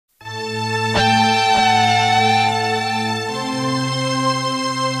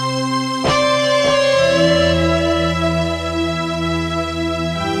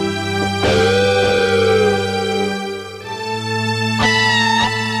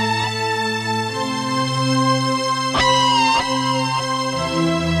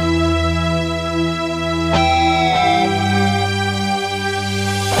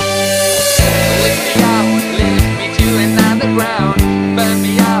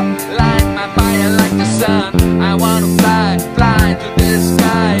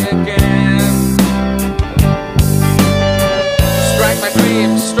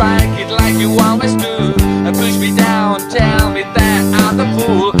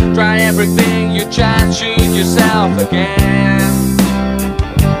everything you try and shoot yourself again.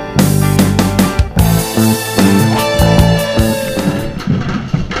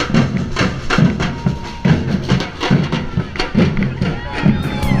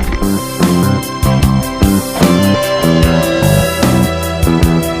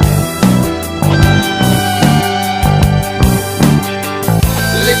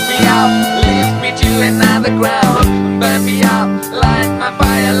 The ground, burn me up, light my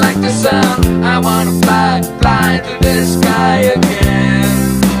fire like the sun. I wanna fly, fly to the sky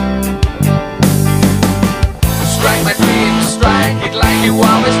again. Strike my dream, strike it like you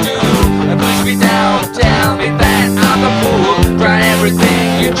always do. Push me down, tell me that I'm a fool. Try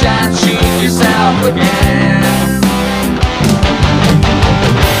everything, you just shoot yourself again.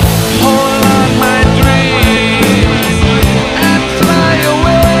 Hold on my dreams and fly away.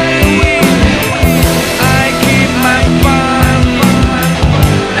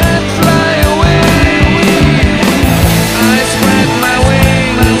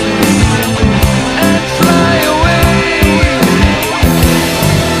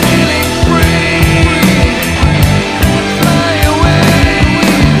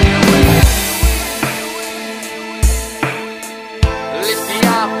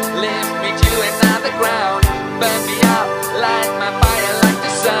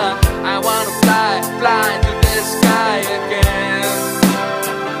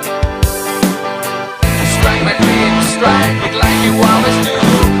 Strike it like you always do.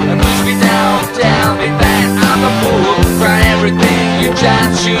 Push me down, tell me that I'm a fool. Try everything, you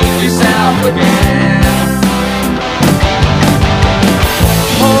just shoot yourself again.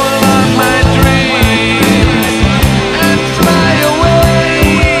 Hold on my dreams and fly away.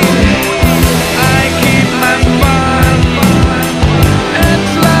 I keep my fun and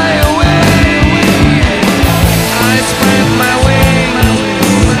fly away. I spread my wings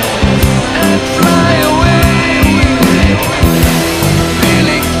and fly away.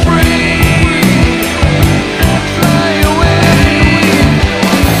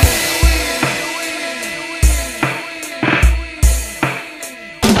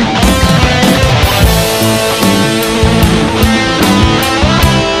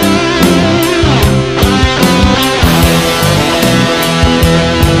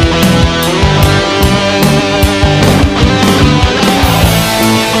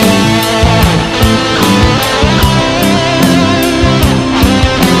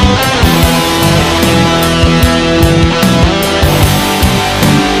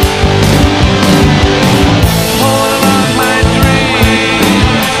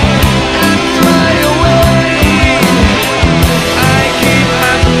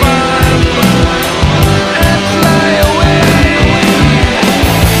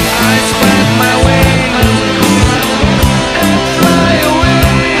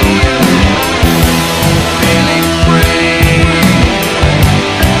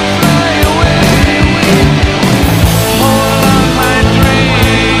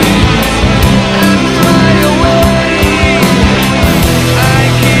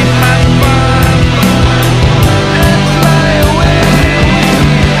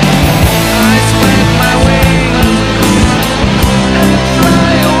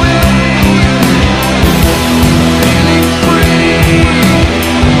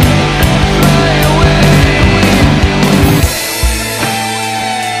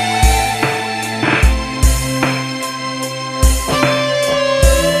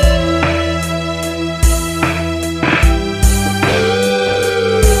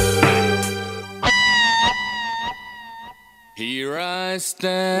 Here I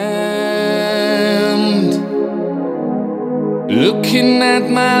stand, looking at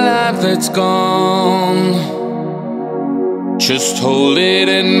my life that's gone. Just hold it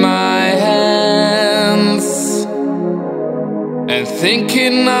in my hands and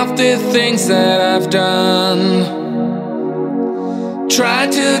thinking of the things that I've done. Try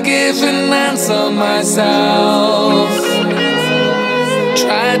to give an answer myself.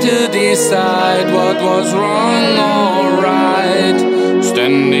 Try to decide what was wrong or right.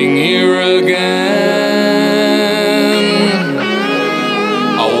 Standing here again,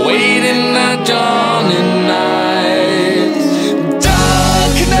 awaiting the dawning night.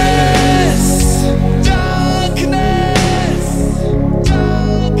 Darkness, darkness,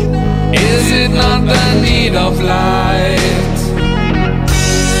 darkness. Is it not the need of light?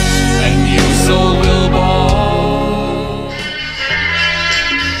 A new soul will born.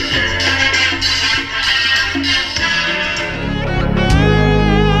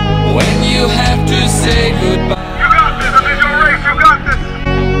 You have to say goodbye. You got this, I did your race, you got this.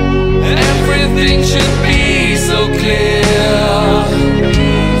 Everything should be so clear.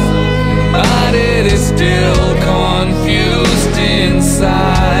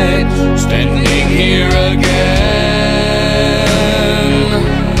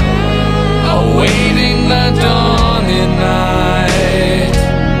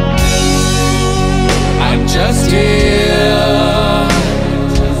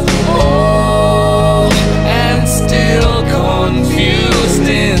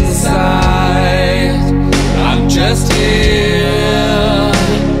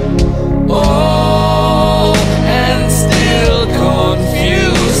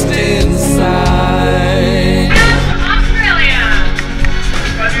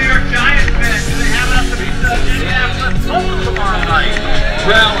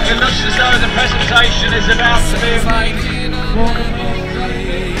 Well, it looks as though the presentation is about to be made.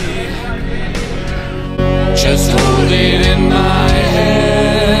 Just hold it in my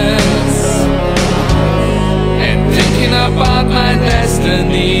hands and thinking about my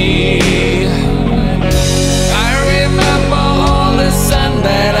destiny. I remember all the sun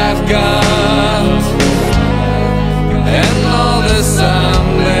that I've got and all the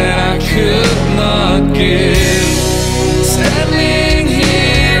sun that I could not give. Standing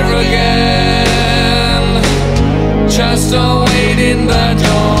here again, just awaiting the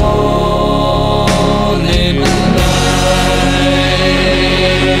dawn in